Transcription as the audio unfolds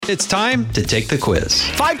It's time to take the quiz.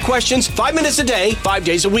 5 questions, 5 minutes a day, 5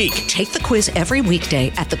 days a week. Take the quiz every weekday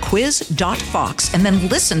at thequiz.fox and then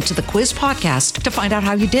listen to the quiz podcast to find out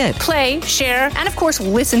how you did. Play, share, and of course,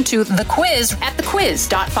 listen to the quiz at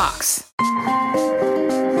thequiz.fox.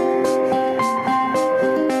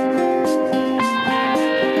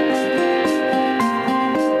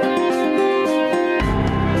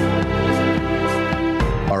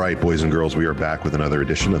 All right, boys and girls, we are back with another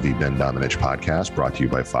edition of the Ben Domenech podcast brought to you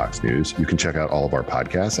by Fox News. You can check out all of our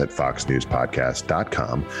podcasts at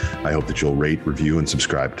foxnewspodcast.com. I hope that you'll rate, review, and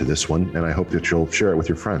subscribe to this one, and I hope that you'll share it with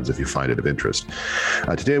your friends if you find it of interest.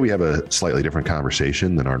 Today, we have a slightly different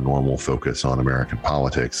conversation than our normal focus on American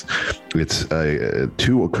politics. It's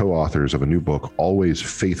two co-authors of a new book, Always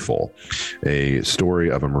Faithful, a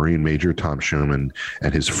story of a Marine Major, Tom Schueman,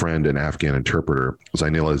 and his friend and Afghan interpreter,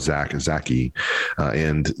 Zainullah Zaki,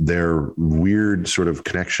 and their weird sort of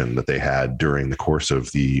connection that they had during the course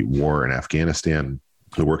of the war in Afghanistan,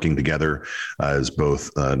 working together as both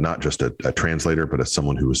not just a translator, but as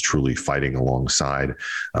someone who was truly fighting alongside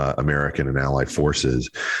American and Allied forces,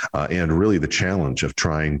 and really the challenge of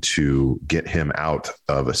trying to get him out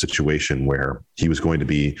of a situation where he was going to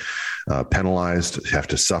be penalized, have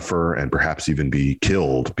to suffer, and perhaps even be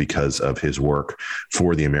killed because of his work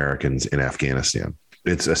for the Americans in Afghanistan.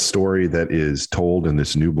 It's a story that is told in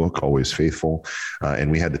this new book, Always Faithful, and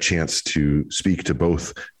we had the chance to speak to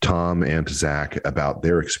both Tom and Zach about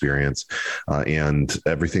their experience and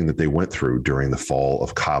everything that they went through during the fall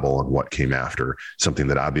of Kabul and what came after, something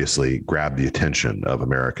that obviously grabbed the attention of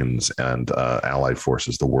Americans and Allied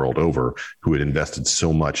forces the world over who had invested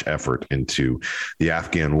so much effort into the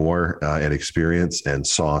Afghan war and experience and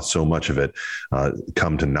saw so much of it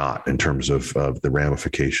come to naught in terms of the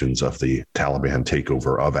ramifications of the Taliban takeover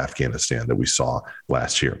of Afghanistan that we saw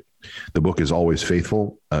last year. The book is Always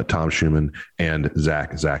Faithful, Tom Schueman and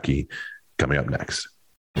Zaki coming up next.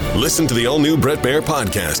 Listen to the all-new Bret Baier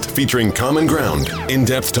podcast featuring Common Ground,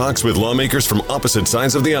 in-depth talks with lawmakers from opposite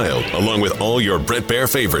sides of the aisle, along with all your Bret Baier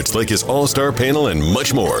favorites like his all-star panel and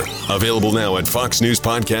much more. Available now at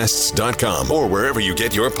foxnewspodcasts.com or wherever you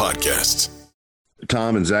get your podcasts.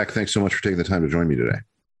 Tom and Zach, thanks so much for taking the time to join me today.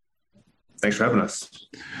 Thanks for having us.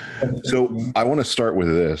 So I want to start with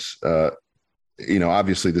this.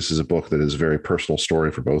 Obviously, this is a book that is a very personal story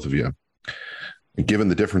for both of you. Given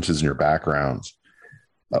the differences in your backgrounds,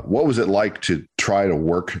 what was it like to try to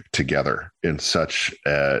work together in such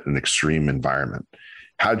an extreme environment?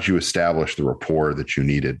 How did you establish the rapport that you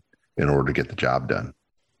needed in order to get the job done?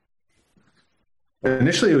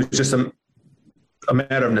 Initially, it was just a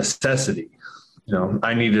matter of necessity.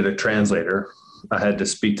 I needed a translator. I had to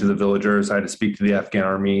speak to the villagers. I had to speak to the Afghan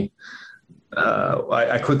army.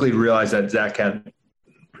 I quickly realized that Zach had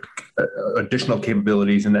additional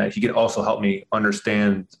capabilities and that he could also help me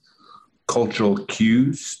understand cultural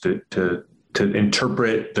cues to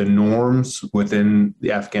interpret the norms within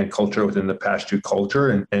the Afghan culture, within the Pashto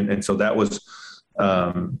culture. And so that was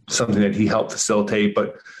something that he helped facilitate.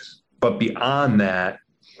 But beyond that,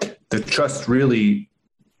 the trust really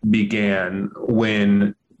began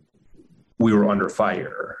when we were under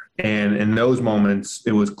fire. And in those moments,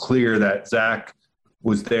 it was clear that Zach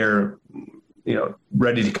was there,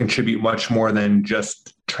 ready to contribute much more than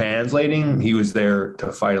just translating. He was there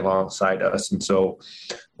to fight alongside us. And so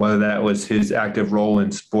whether that was his active role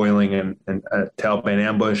in spoiling a Taliban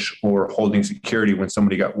ambush or holding security when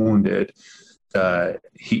somebody got wounded,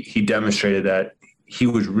 he demonstrated that he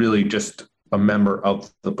was really just a member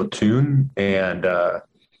of the platoon. And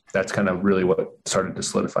that's kind of really what started to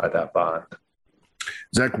solidify that bond.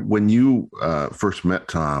 Zach, when you first met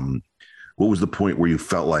Tom, what was the point where you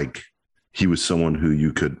felt like he was someone who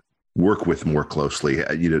you could work with more closely,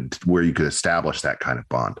 where you could establish that kind of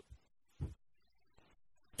bond?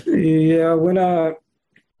 Yeah, when I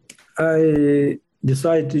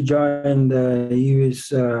decided to join the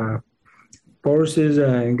U.S. forces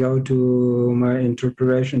and go to my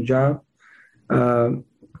interpretation job,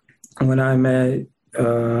 when I met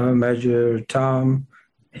Major Tom,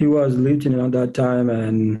 he was lieutenant at that time,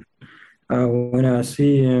 and when I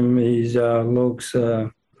see him, he looks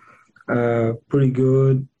pretty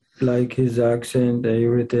good, like his accent,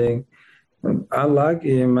 everything. I like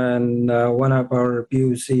him, and one of our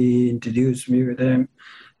POC introduced me with him,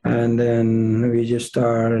 and then we just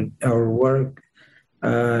started our work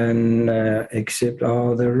and accept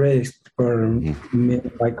all the risks for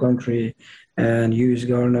my country and U.S.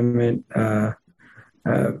 government.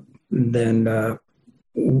 Then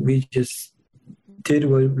we just did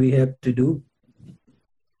what we had to do.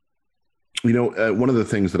 One of the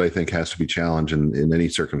things that I think has to be challenged in any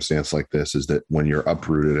circumstance like this is that when you're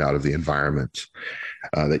uprooted out of the environment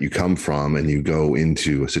that you come from and you go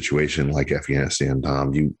into a situation like Afghanistan,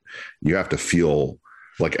 Tom, you have to feel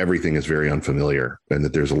like everything is very unfamiliar and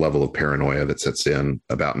that there's a level of paranoia that sets in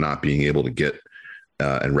about not being able to get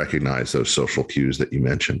and recognize those social cues that you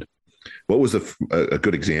mentioned. What was a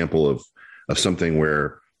good example of something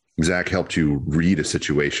where Zach helped you read a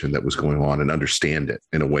situation that was going on and understand it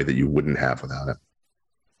in a way that you wouldn't have without it?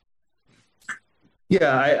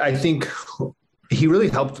 Yeah, I think he really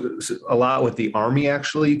helped a lot with the Army,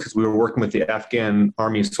 actually, because we were working with the Afghan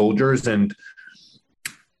Army soldiers. And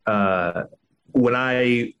when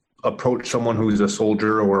I approach someone who's a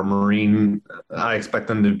soldier or a Marine, I expect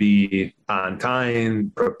them to be on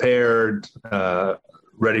time, prepared,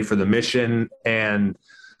 ready for the mission. And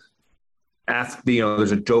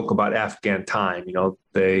there's a joke about Afghan time,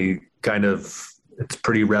 they kind of, it's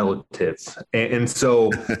pretty relative. And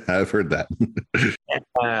so I've heard that.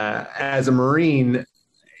 As a Marine,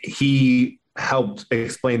 he helped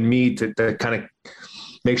explain to me to kind of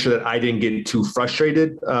make sure that I didn't get too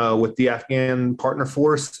frustrated with the Afghan partner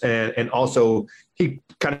force. And also he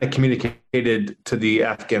kind of communicated to the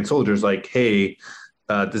Afghan soldiers like, hey,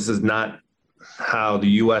 this is not how the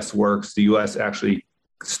U.S. works. The U.S. actually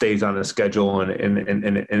stays on a schedule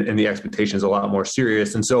and the expectation is a lot more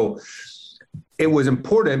serious. And so it was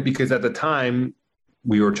important because at the time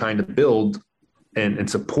we were trying to build and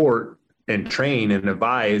support and train and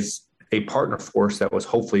advise a partner force that was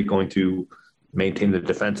hopefully going to maintain the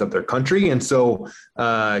defense of their country. And so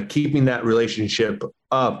keeping that relationship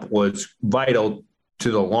up was vital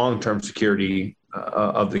to the long-term security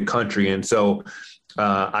of the country. And so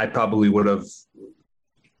I probably would have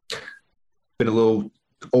been a little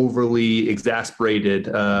overly exasperated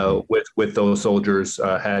with those soldiers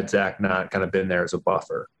had Zach not kind of been there as a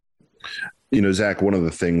buffer. Zach, one of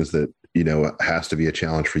the things that, has to be a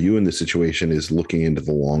challenge for you in this situation is looking into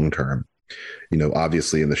the long term.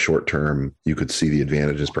 Obviously in the short term, you could see the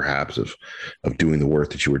advantages perhaps of doing the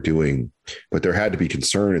work that you were doing, but there had to be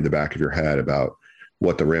concern in the back of your head about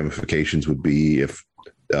what the ramifications would be if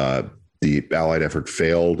the Allied effort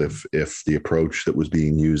failed, if the approach that was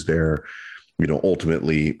being used there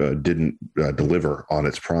ultimately didn't deliver on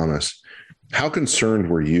its promise. How concerned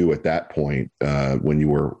were you at that point when you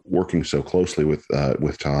were working so closely with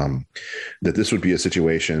Tom that this would be a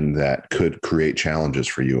situation that could create challenges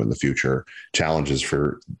for you in the future, challenges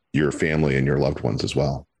for your family and your loved ones as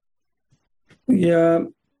well? Yeah,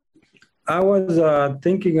 I was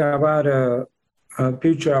thinking about a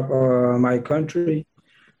future of my country,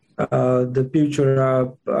 the future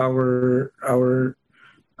of our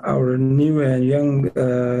new and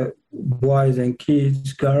young boys and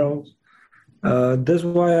kids, girls. That's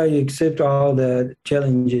why I accept all the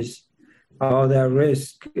challenges, all that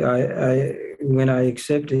risk. When I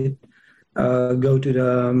accept it, go to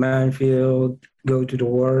the minefield, go to the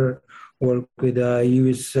war, work with the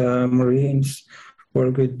U.S. Marines,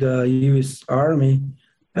 work with the U.S. Army.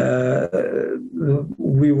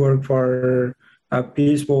 We work for a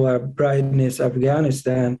peaceful, brightness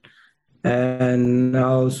Afghanistan, and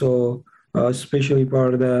also especially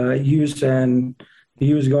for the U.S.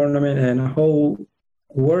 government and whole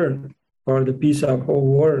world, for the peace of whole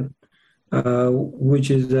world,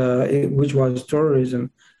 which was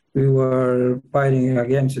terrorism. We were fighting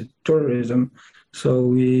against terrorism, so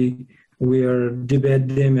we are debate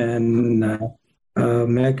them and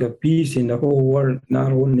make a peace in the whole world,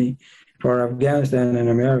 not only for Afghanistan and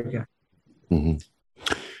America. Mm-hmm.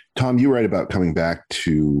 Tom, you write about coming back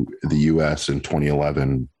to the U.S. in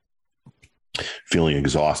 2011, feeling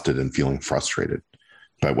exhausted and feeling frustrated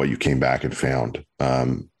by what you came back and found.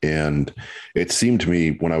 And it seemed to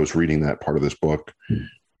me when I was reading that part of this book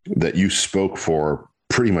that you spoke for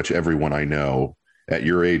pretty much everyone I know at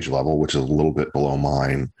your age level, which is a little bit below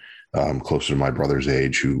mine, closer to my brother's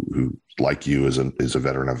age, who like you is a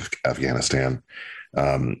veteran of Afghanistan,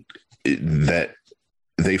 that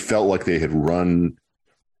they felt like they had run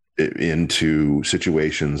into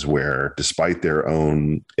situations where, despite their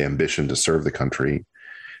own ambition to serve the country,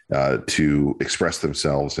 to express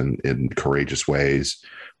themselves in courageous ways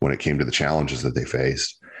when it came to the challenges that they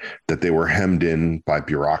faced, that they were hemmed in by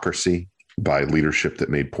bureaucracy, by leadership that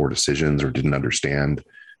made poor decisions or didn't understand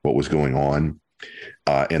what was going on.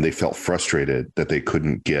 And they felt frustrated that they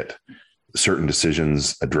couldn't get certain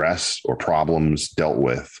decisions addressed or problems dealt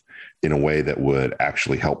with in a way that would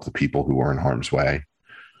actually help the people who were in harm's way.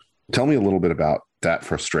 Tell me a little bit about that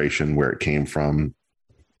frustration, where it came from,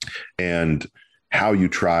 and how you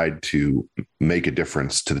tried to make a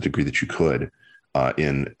difference to the degree that you could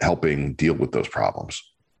in helping deal with those problems.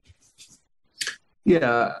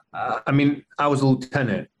 Yeah, I mean, I was a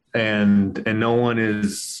lieutenant, and no one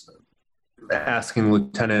is asking the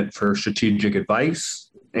lieutenant for strategic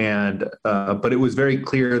advice, and but it was very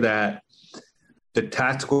clear that the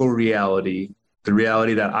tactical reality, the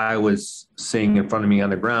reality that I was seeing in front of me on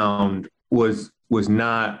the ground, was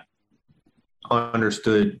not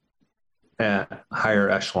understood at higher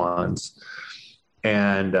echelons,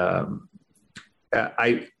 and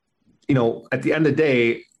I, at the end of the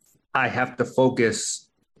day, I have to focus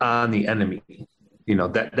on the enemy.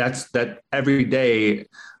 That's every day.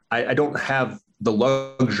 I don't have the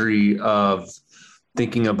luxury of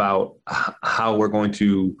thinking about how we're going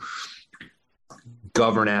to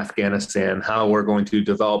govern Afghanistan, how we're going to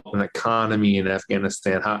develop an economy in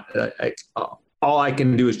Afghanistan. All I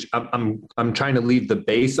can do is I'm trying to leave the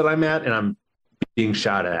base that I'm at, and I'm being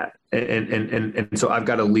shot at. And so I've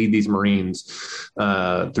got to lead these Marines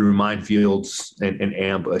through minefields and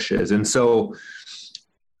ambushes. And so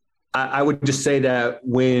I would just say that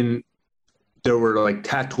when there were like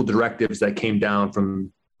tactical directives that came down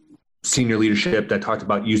from senior leadership that talked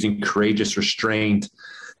about using courageous restraint,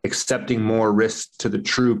 accepting more risks to the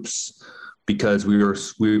troops, because we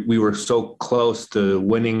were so close to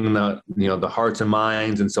winning the hearts and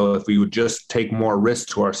minds. And so if we would just take more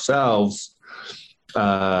risks to ourselves,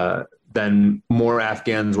 then more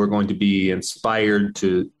Afghans were going to be inspired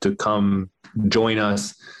to come join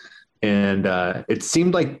us. And it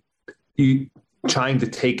seemed like you trying to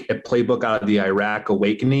take a playbook out of the Iraq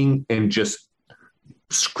awakening and just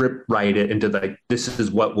script write it into this is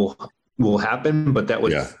what will happen. But that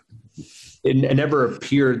was, it never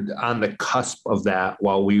appeared on the cusp of that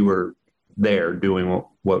while we were there doing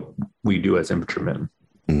what we do as infantrymen.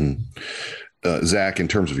 Mm-hmm. Zach, in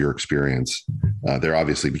terms of your experience, there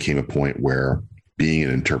obviously became a point where being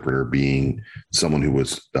an interpreter, being someone who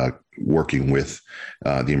was working with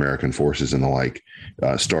the American forces and the like,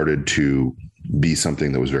 started to be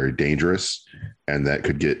something that was very dangerous and that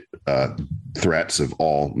could get threats of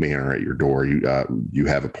all manner at your door. You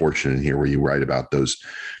have a portion in here where you write about those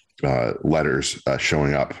letters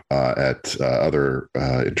showing up at other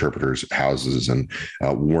interpreters' houses and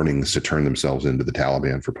warnings to turn themselves into the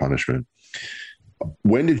Taliban for punishment.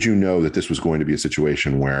 When did you know that this was going to be a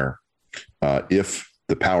situation where if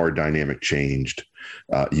the power dynamic changed,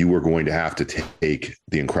 you were going to have to take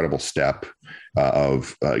the incredible step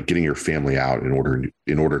of getting your family out in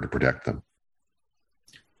order to protect them?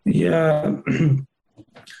 Yeah.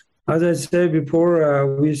 As I said before, I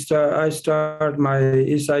start my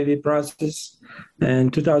SIV process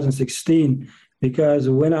in 2016, because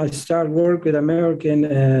when I start work with American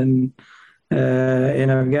and in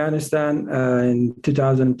Afghanistan in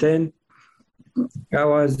 2010, I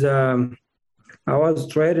was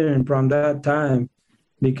threatened from that time,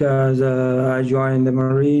 because I joined the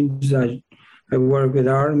Marines. I work with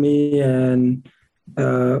Army, and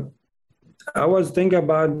I was thinking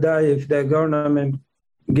about that if the government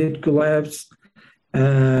get collapsed,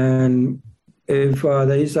 and if the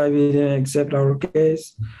SIV didn't accept our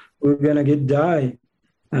case, we're gonna die.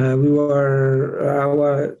 I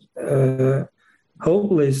was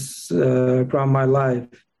hopeless from my life.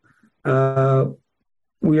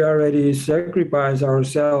 We already sacrificed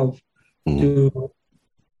ourselves for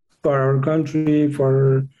our country,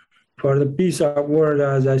 for the peace of world,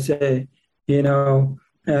 as I say, and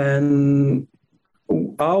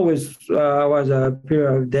always I was a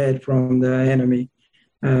fear of death from the enemy.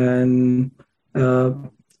 And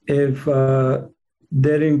if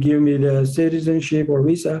they didn't give me the citizenship or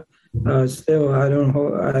visa, still I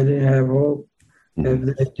didn't have hope.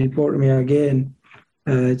 If they deport me again,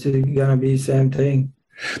 it's gonna be the same thing.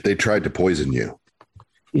 They tried to poison you.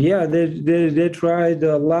 Yeah, they tried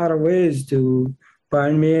a lot of ways to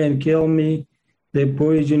find me and kill me. They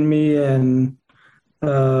poisoned me and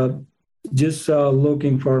just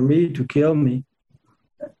looking for me to kill me.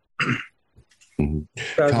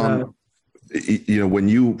 Tom, when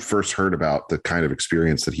you first heard about the kind of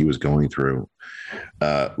experience that he was going through,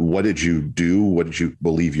 what did you do? What did you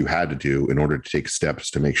believe you had to do in order to take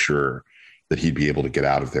steps to make sure that he'd be able to get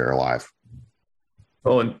out of there alive?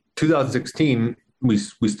 Well, in 2016, we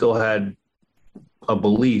still had a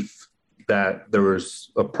belief that there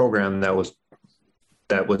was a program that was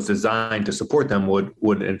designed to support them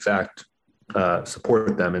would in fact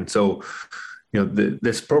support them. And so,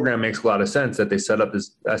 this program makes a lot of sense that they set up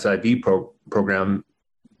this SIV program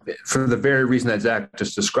for the very reason that Zach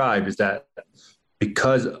just described, is that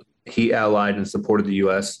because he allied and supported the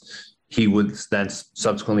U.S., he was then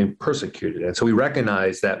subsequently persecuted. And so we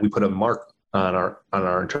recognized that we put a mark on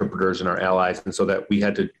our interpreters and our allies, and so that we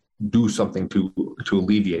had to do something to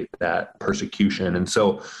alleviate that persecution. And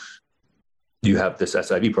so you have this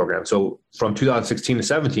SIV program. So from 2016 to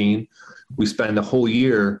 17, we spend the whole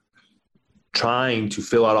year trying to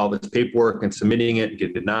fill out all this paperwork and submitting it and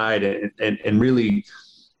get denied. And really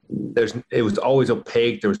it was always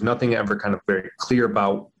opaque. There was nothing ever kind of very clear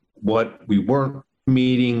about what we weren't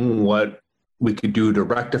meeting, what we could do to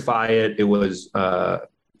rectify it. It was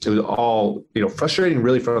all, frustrating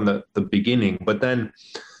really from the beginning. But then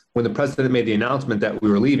when the president made the announcement that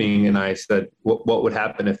we were leaving, and I said, what would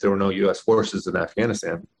happen if there were no U.S. forces in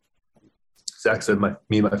Afghanistan? Zach said,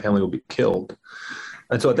 me and my family will be killed.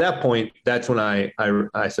 And so at that point, that's when I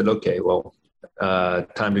said, okay, well,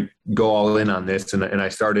 time to go all in on this. And I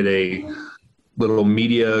started a little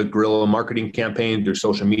media guerrilla marketing campaign through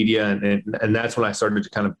social media. And that's when I started to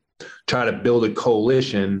kind of try to build a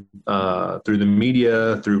coalition through the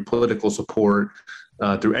media, through political support,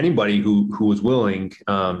 through anybody who was willing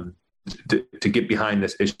to get behind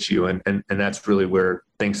this issue. And that's really where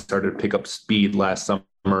things started to pick up speed last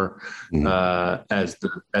summer as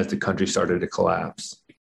the country started to collapse.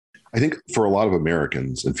 I think for a lot of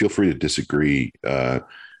Americans, and feel free to disagree,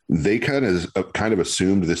 they kind of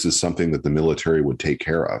assumed this is something that the military would take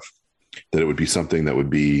care of, that it would be something that would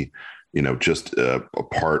be, just a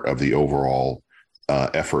part of the overall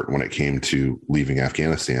effort when it came to leaving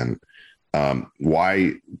Afghanistan.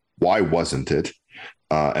 Why wasn't it?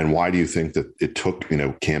 And why do you think that it took,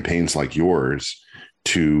 campaigns like yours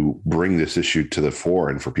to bring this issue to the fore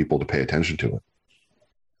and for people to pay attention to it?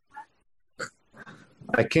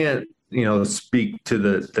 I can't, speak to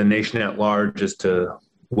the nation at large as to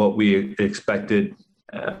what we expected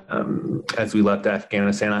as we left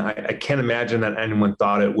Afghanistan. I can't imagine that anyone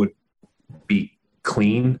thought it would be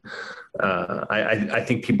clean. I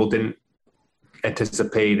think people didn't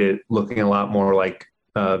anticipate it looking a lot more like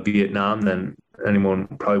Vietnam than anyone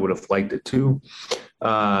probably would have liked it to.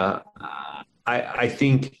 I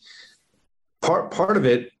think part of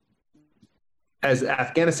it, as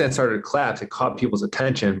Afghanistan started to collapse, it caught people's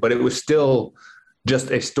attention, but it was still just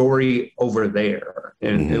a story over there.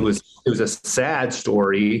 And it was a sad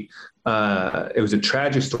story. It was a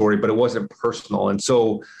tragic story, but it wasn't personal. And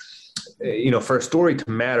so, for a story to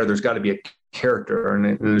matter, there's got to be a character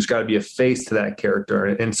and there's got to be a face to that character.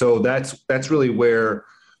 And so that's really where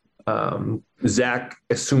Zach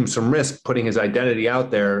assumed some risk putting his identity out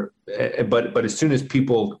there. But as soon as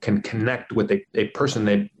people can connect with a person,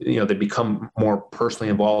 they become more personally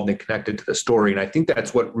involved and connected to the story. And I think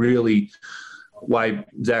that's what really why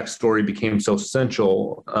Zach's story became so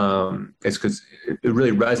essential, is because it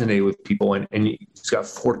really resonated with people. And he's got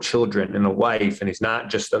 4 children and a wife, and he's not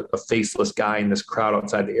just a faceless guy in this crowd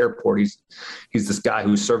outside the airport. He's this guy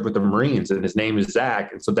who served with the Marines, and his name is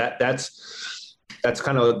Zach. And so that's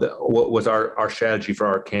kind of what was our strategy for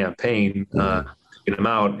our campaign, to get him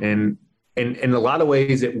out. And in a lot of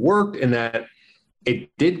ways it worked in that it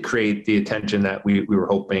did create the attention that we were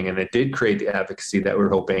hoping, and it did create the advocacy that we were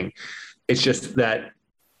hoping. It's just that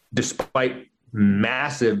despite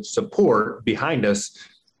massive support behind us,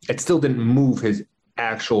 it still didn't move his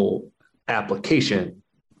actual application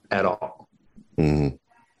at all. Mm-hmm.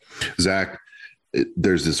 Zach,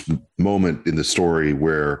 there's this moment in the story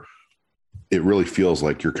where it really feels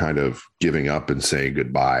like you're kind of giving up and saying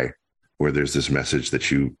goodbye, where there's this message that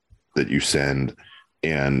you send,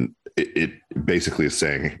 and it basically is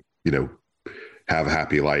saying, have a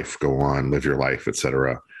happy life, go on, live your life,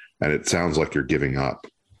 etc. And it sounds like you're giving up.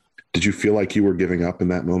 Did you feel like you were giving up in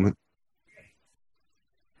that moment?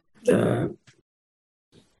 Yeah.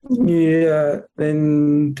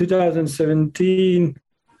 In 2017,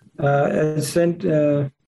 I sent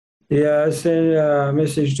a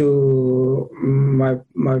message to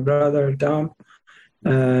my brother Tom,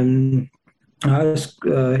 and asked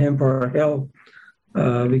him for help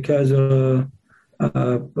because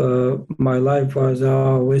my life was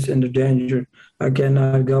always in the danger. I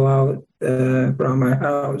cannot go out from my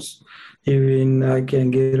house, even I can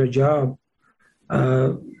get a job.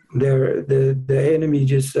 The enemy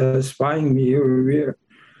just spying me everywhere.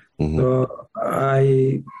 Mm-hmm. So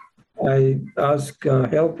I asked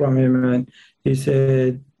help from him, and he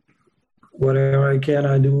said, whatever I can,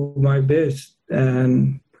 I do my best.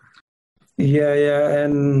 And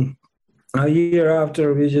and a year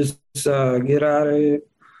after, we just get out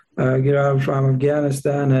from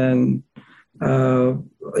Afghanistan, and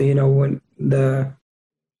when the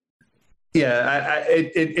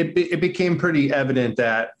it became pretty evident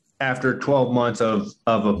that after 12 months of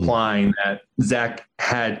applying, that Zach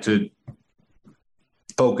had to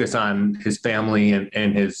focus on his family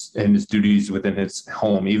and his duties within his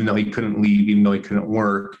home, even though he couldn't leave, even though he couldn't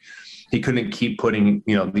work. he couldn't keep putting,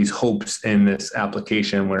 these hopes in this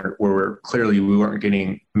application where clearly we weren't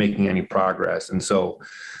making any progress. And so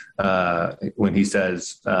when he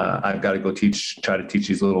says, I've got to go try to teach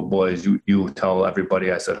these little boys, you tell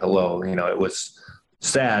everybody I said hello. It was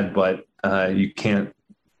sad, but you can't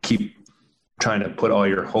keep trying to put all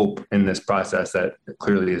your hope in this process that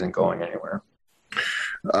clearly isn't going anywhere.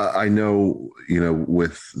 I know,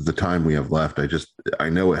 with the time we have left, I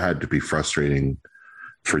know it had to be frustrating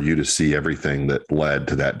for you to see everything that led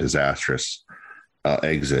to that disastrous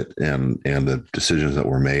exit and the decisions that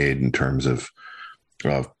were made in terms of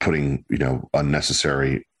putting,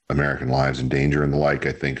 unnecessary American lives in danger and the like.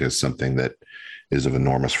 I think is something that is of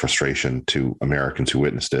enormous frustration to Americans who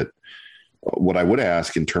witnessed it. What I would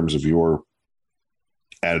ask in terms of your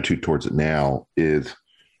attitude towards it now is,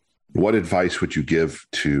 what advice would you give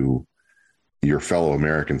to your fellow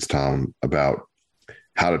Americans, Tom, about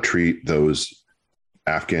how to treat those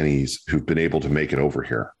Afghanis who've been able to make it over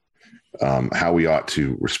here, how we ought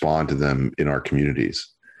to respond to them in our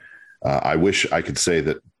communities? I wish I could say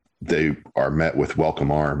that they are met with welcome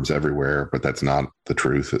arms everywhere, but that's not the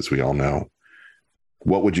truth, as we all know.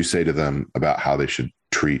 What would you say to them about how they should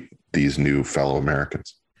treat these new fellow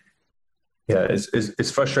Americans? Yeah,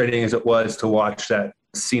 as frustrating as it was to watch that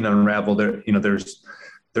scene unravel,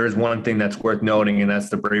 there's one thing that's worth noting, and that's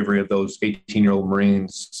the bravery of those 18-year-old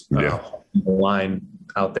Marines line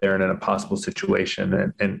out there in an impossible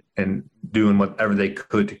situation and doing whatever they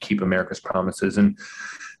could to keep America's promises. And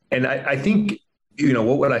I think,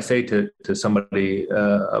 what would I say to somebody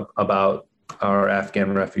about our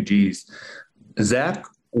Afghan refugees? Zach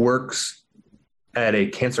works at a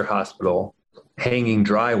cancer hospital hanging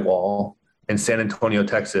drywall in San Antonio,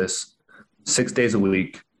 Texas, 6 days a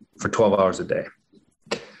week for 12 hours a day.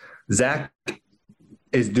 Zach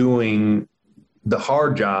is doing the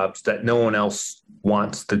hard jobs that no one else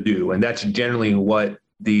wants to do. And that's generally what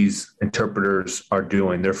these interpreters are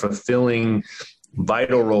doing. They're fulfilling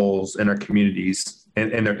vital roles in our communities,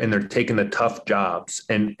 and they're taking the tough jobs,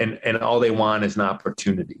 and all they want is an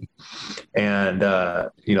opportunity. And,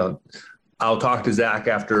 I'll talk to Zach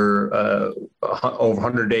after over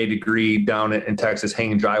 100-day degree down in Texas,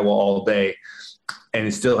 hanging drywall all day, and he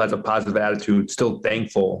still has a positive attitude, still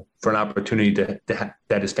thankful for an opportunity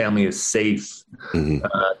that his family is safe,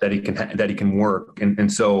 that he can work.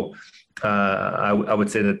 And so I would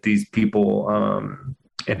say that these people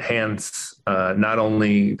enhance not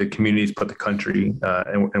only the communities, but the country,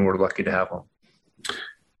 and we're lucky to have them.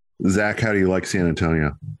 Zach, how do you like San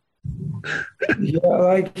Antonio? Yeah, I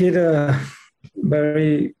like it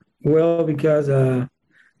very well because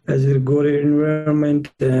it's a good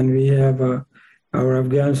environment, and we have our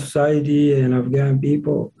Afghan society and Afghan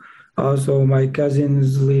people. Also, my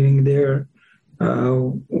cousins living there.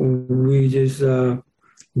 We just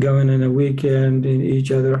going on a weekend in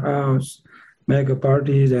each other's house, make a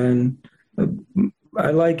parties, and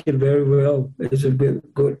I like it very well. It's a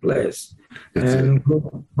good place, and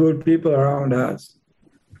good people around us.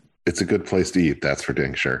 It's a good place to eat. That's for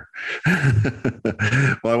dang sure.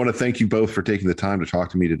 Well, I want to thank you both for taking the time to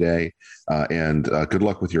talk to me today, and good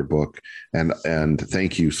luck with your book. And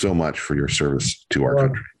thank you so much for your service to our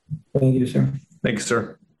country. Thank you, sir. Thanks,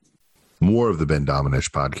 sir. More of the Ben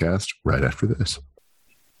Domenech podcast right after this.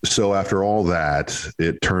 So after all that,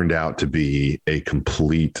 it turned out to be a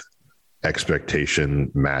complete expectation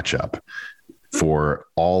matchup for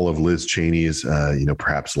all of Liz Cheney's,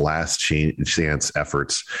 perhaps last chance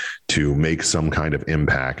efforts to make some kind of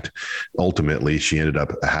impact. Ultimately, she ended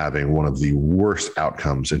up having one of the worst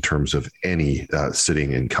outcomes in terms of any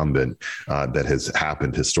sitting incumbent that has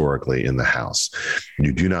happened historically in the House.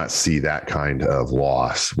 You do not see that kind of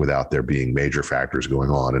loss without there being major factors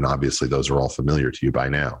going on. And obviously, those are all familiar to you by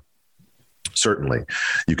now. Certainly,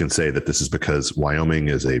 you can say that this is because Wyoming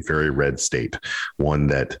is a very red state, one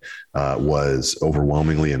that was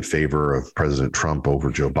overwhelmingly in favor of President Trump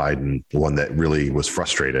over Joe Biden, one that really was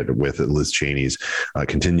frustrated with Liz Cheney's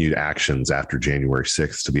continued actions after January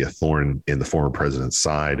 6th to be a thorn in the former president's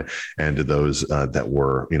side and to those that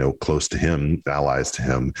were, close to him, allies to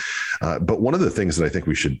him. But one of the things that I think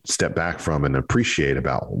we should step back from and appreciate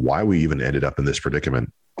about why we even ended up in this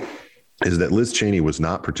predicament is that Liz Cheney was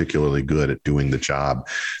not particularly good at doing the job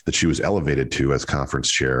that she was elevated to as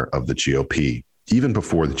conference chair of the GOP. even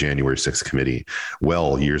before the January 6th committee,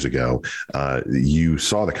 years ago, you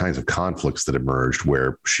saw the kinds of conflicts that emerged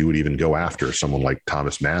where she would even go after someone like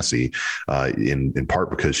Thomas Massie, in part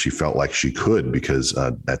because she felt like she could, because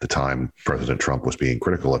at the time, President Trump was being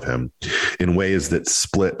critical of him, in ways that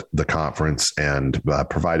split the conference and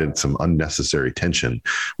provided some unnecessary tension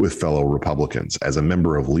with fellow Republicans. As a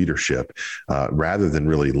member of leadership, rather than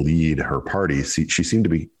really lead her party, she seemed to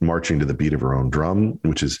be marching to the beat of her own drum,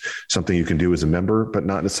 which is something you can do as a member, but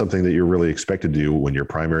not as something that you're really expected to do when your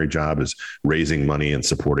primary job is raising money and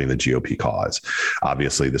supporting the GOP cause.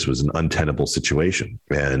 Obviously, this was an untenable situation,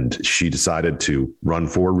 and she decided to run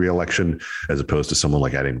for re-election as opposed to someone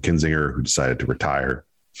like Adam Kinzinger, who decided to retire.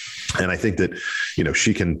 And I think that,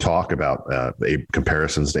 she can talk about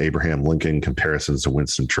comparisons to Abraham Lincoln, comparisons to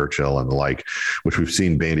Winston Churchill and the like, which we've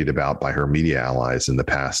seen bandied about by her media allies in the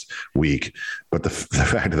past week. But the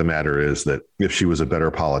fact of the matter is that if she was a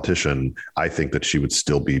better politician, I think that she would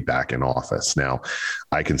still be back in office. Now,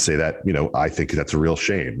 I can say that, I think that's a real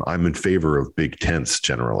shame. I'm in favor of big tents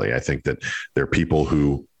generally. I think that there are people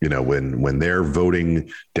who, when they're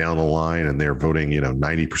voting down the line and they're voting,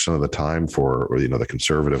 90% of the time for, the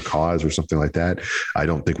conservative cause or something like that, I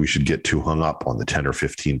don't think we should get too hung up on the 10 or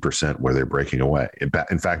 15% where they're breaking away.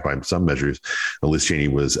 In fact, by some measures, Liz Cheney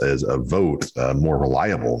was, as a vote, more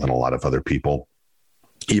reliable than a lot of other people.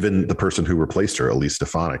 Even the person who replaced her, Elise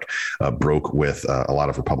Stefanik, broke with a lot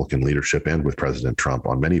of Republican leadership and with President Trump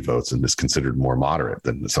on many votes and is considered more moderate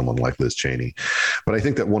than someone like Liz Cheney. But I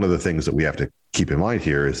think that one of the things that we have to keep in mind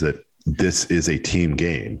here is that this is a team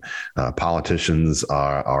game. Politicians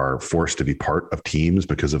are forced to be part of teams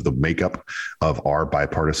because of the makeup of our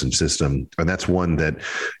bipartisan system. And that's one that,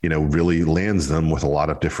 really lands them with a lot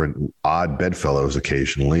of different odd bedfellows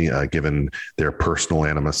occasionally, given their personal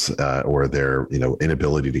animus or their,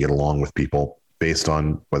 inability to get along with people based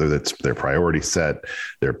on whether that's their priority set,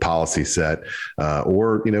 their policy set,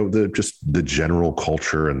 or, the general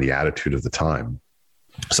culture and the attitude of the time.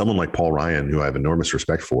 Someone like Paul Ryan, who I have enormous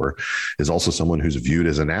respect for, is also someone who's viewed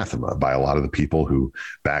as anathema by a lot of the people who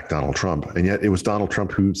backed Donald Trump. And yet it was Donald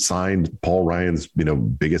Trump who signed Paul Ryan's,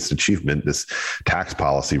 biggest achievement, this tax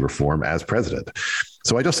policy reform, as president.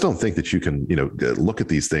 So I just don't think that you can, look at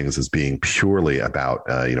these things as being purely about,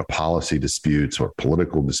 policy disputes or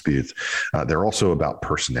political disputes. They're also about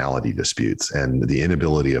personality disputes and the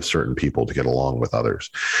inability of certain people to get along with others.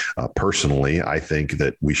 Personally, I think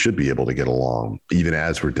that we should be able to get along even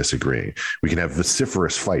as we're disagreeing. We can have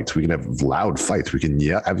vociferous fights. We can have loud fights. We can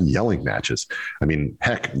have yelling matches. I mean,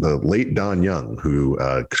 heck, the late Don Young, who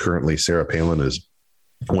currently Sarah Palin is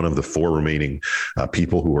one of the 4 remaining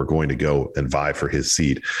people who are going to go and vie for his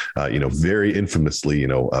seat, very infamously,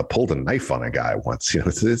 pulled a knife on a guy once.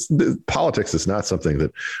 Politics is not something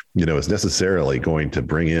that, is necessarily going to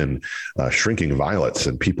bring in shrinking violets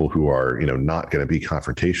and people who are, not going to be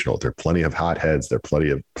confrontational. There are plenty of hotheads. There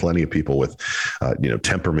are plenty of people with,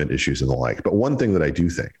 temperament issues and the like. But one thing that I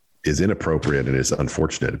do think is inappropriate and is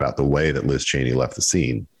unfortunate about the way that Liz Cheney left the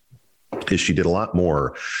scene is she did a lot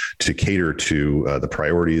more to cater to the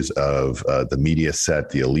priorities of the media set,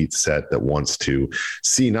 the elite set that wants to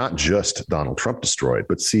see not just Donald Trump destroyed,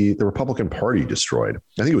 but see the Republican Party destroyed.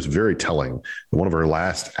 I think it was very telling. One of her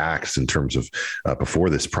last acts in terms of before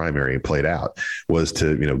this primary played out was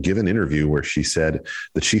to, give an interview where she said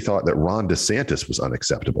that she thought that Ron DeSantis was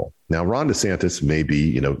unacceptable. Now, Ron DeSantis may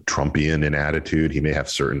be, Trumpian in attitude. He may have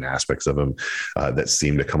certain aspects of him that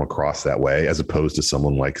seem to come across that way, as opposed to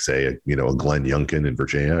someone like, say, a Glenn Youngkin in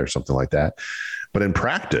Virginia or something like that. But in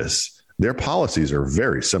practice, their policies are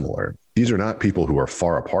very similar. These are not people who are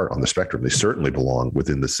far apart on the spectrum. They certainly belong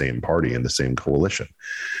within the same party and the same coalition.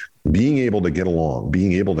 Being able to get along,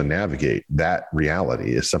 being able to navigate that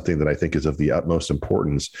reality is something that I think is of the utmost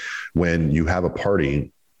importance when you have a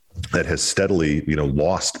party that has steadily,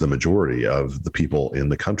 lost the majority of the people in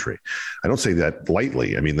the country. I don't say that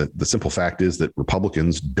lightly. I mean, the simple fact is that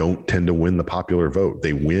Republicans don't tend to win the popular vote.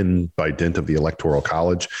 They win by dint of the Electoral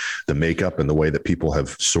College, the makeup and the way that people have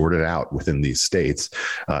sorted out within these states.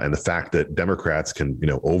 And the fact that Democrats can,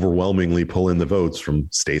 overwhelmingly pull in the votes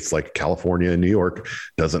from states like California and New York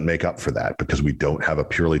doesn't make up for that, because we don't have a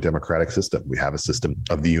purely Democratic system. We have a system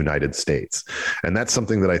of the United States. And that's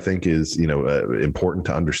something that I think is, important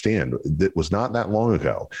to understand. It was not that long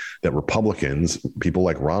ago that Republicans, people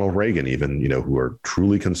like Ronald Reagan, even, who are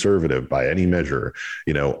truly conservative by any measure,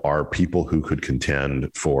 are people who could contend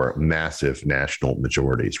for massive national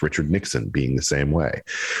majorities. Richard Nixon being the same way.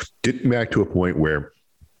 Getting back to a point where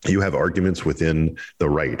you have arguments within the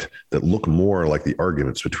right that look more like the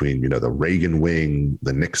arguments between, the Reagan wing,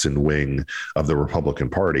 the Nixon wing of the Republican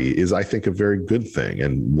Party is, I think, a very good thing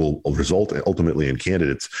and will result ultimately in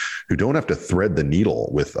candidates who don't have to thread the needle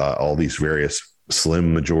with all these various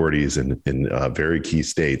slim majorities in very key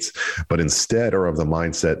states, but instead are of the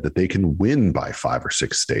mindset that they can win by 5 or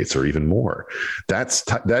 6 states or even more.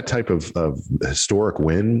 That type of historic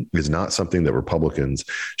win is not something that Republicans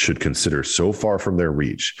should consider so far from their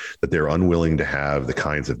reach that they're unwilling to have the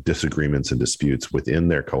kinds of disagreements and disputes within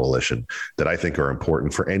their coalition that I think are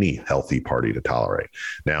important for any healthy party to tolerate.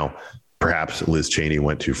 Now, perhaps Liz Cheney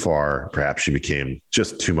went too far. Perhaps she became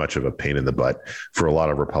just too much of a pain in the butt for a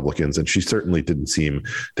lot of Republicans. And she certainly didn't seem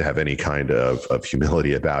to have any kind of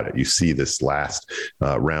humility about it. You see this last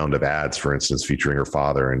round of ads, for instance, featuring her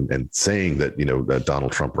father and saying that, that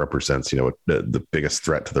Donald Trump represents, the biggest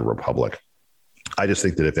threat to the republic. I just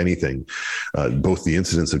think that if anything, both the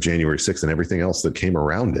incidents of January 6th and everything else that came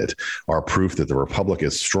around it are proof that the republic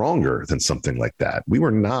is stronger than something like that. We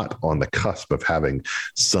were not on the cusp of having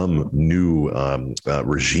some new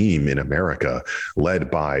regime in America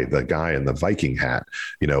led by the guy in the Viking hat,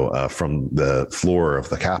 from the floor of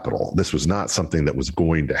the Capitol. This was not something that was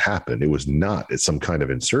going to happen. It was not some kind of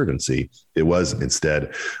insurgency. It was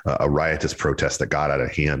instead a riotous protest that got out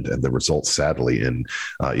of hand, and the results, sadly, in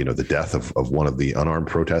the death of one of the unarmed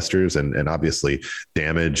protesters and obviously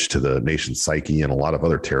damage to the nation's psyche and a lot of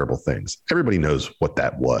other terrible things. Everybody knows what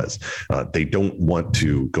that was. They don't want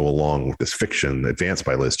to go along with this fiction advanced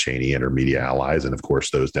by Liz Cheney and her media allies, and of course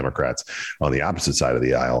those Democrats on the opposite side of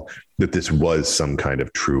the aisle, that this was some kind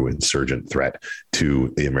of true insurgent threat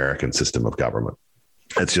to the American system of government.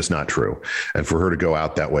 It's just not true. And for her to go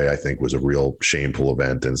out that way, I think, was a real shameful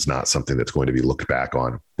event. And it's not something that's going to be looked back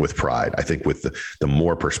on with pride. I think with the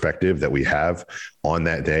more perspective that we have on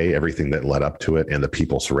that day, everything that led up to it and the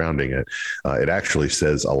people surrounding it, it actually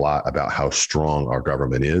says a lot about how strong our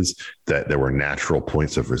government is, that there were natural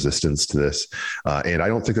points of resistance to this. And I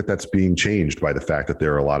don't think that that's being changed by the fact that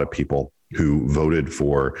there are a lot of people who voted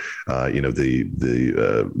for,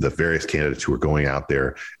 the various candidates who were going out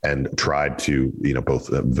there and tried to, both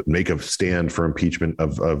make a stand for impeachment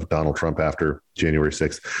of Donald Trump after January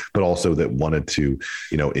 6th, but also that wanted to,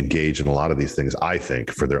 engage in a lot of these things, I think,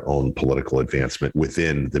 for their own political advancement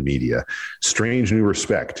within the media. Strange new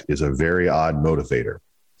respect is a very odd motivator.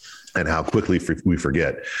 And how quickly we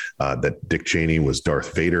forget that Dick Cheney was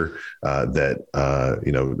Darth Vader,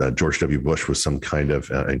 that George W. Bush was some kind of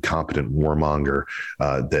incompetent warmonger,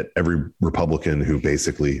 that every Republican who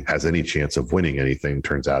basically has any chance of winning anything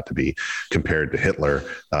turns out to be compared to Hitler,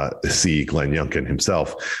 see Glenn Youngkin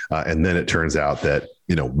himself. And then it turns out that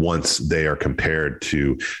once they are compared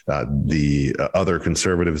to the other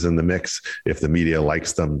conservatives in the mix, if the media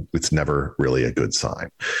likes them, it's never really a good sign.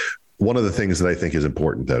 One of the things that I think is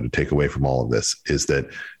important, though, to take away from all of this is that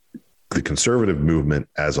the conservative movement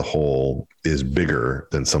as a whole is bigger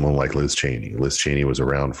than someone like Liz Cheney. Liz Cheney was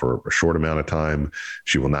around for a short amount of time.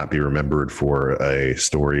 She will not be remembered for a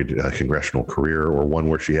storied congressional career or one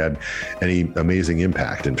where she had any amazing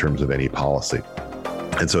impact in terms of any policy.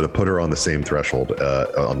 And so to put her on the same threshold,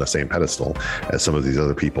 on the same pedestal as some of these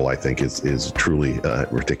other people, I think is truly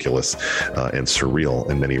ridiculous and surreal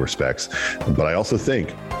in many respects. But I also think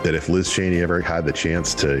that if Liz Cheney ever had the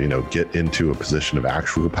chance to, get into a position of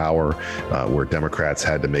actual power where Democrats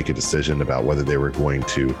had to make a decision about whether they were going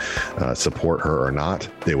to support her or not,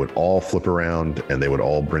 they would all flip around and they would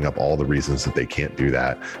all bring up all the reasons that they can't do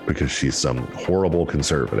that because she's some horrible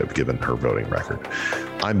conservative given her voting record.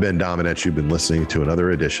 I'm Ben Domenech. You've been listening to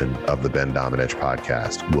another edition of the Ben Domenech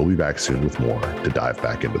podcast. We'll be back soon with more to dive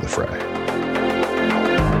back into the fray.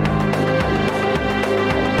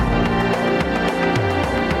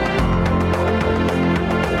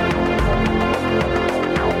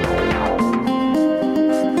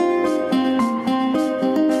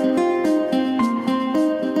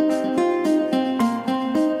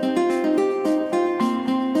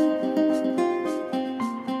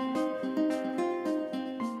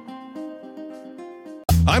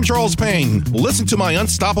 I'm Charles Payne. Listen to my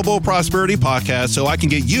Unstoppable Prosperity podcast so I can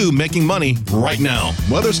get you making money right now.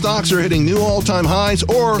 Whether stocks are hitting new all-time highs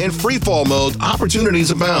or in free fall mode, opportunities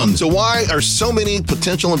abound. So why are so many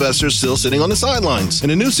potential investors still sitting on the sidelines? In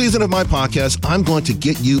a new season of my podcast, I'm going to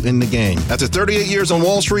get you in the game. After 38 years on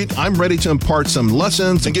Wall Street, I'm ready to impart some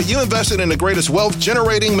lessons and get you invested in the greatest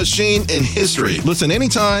wealth-generating machine in history. Listen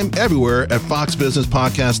anytime, everywhere at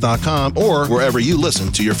foxbusinesspodcast.com or wherever you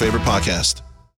listen to your favorite podcast.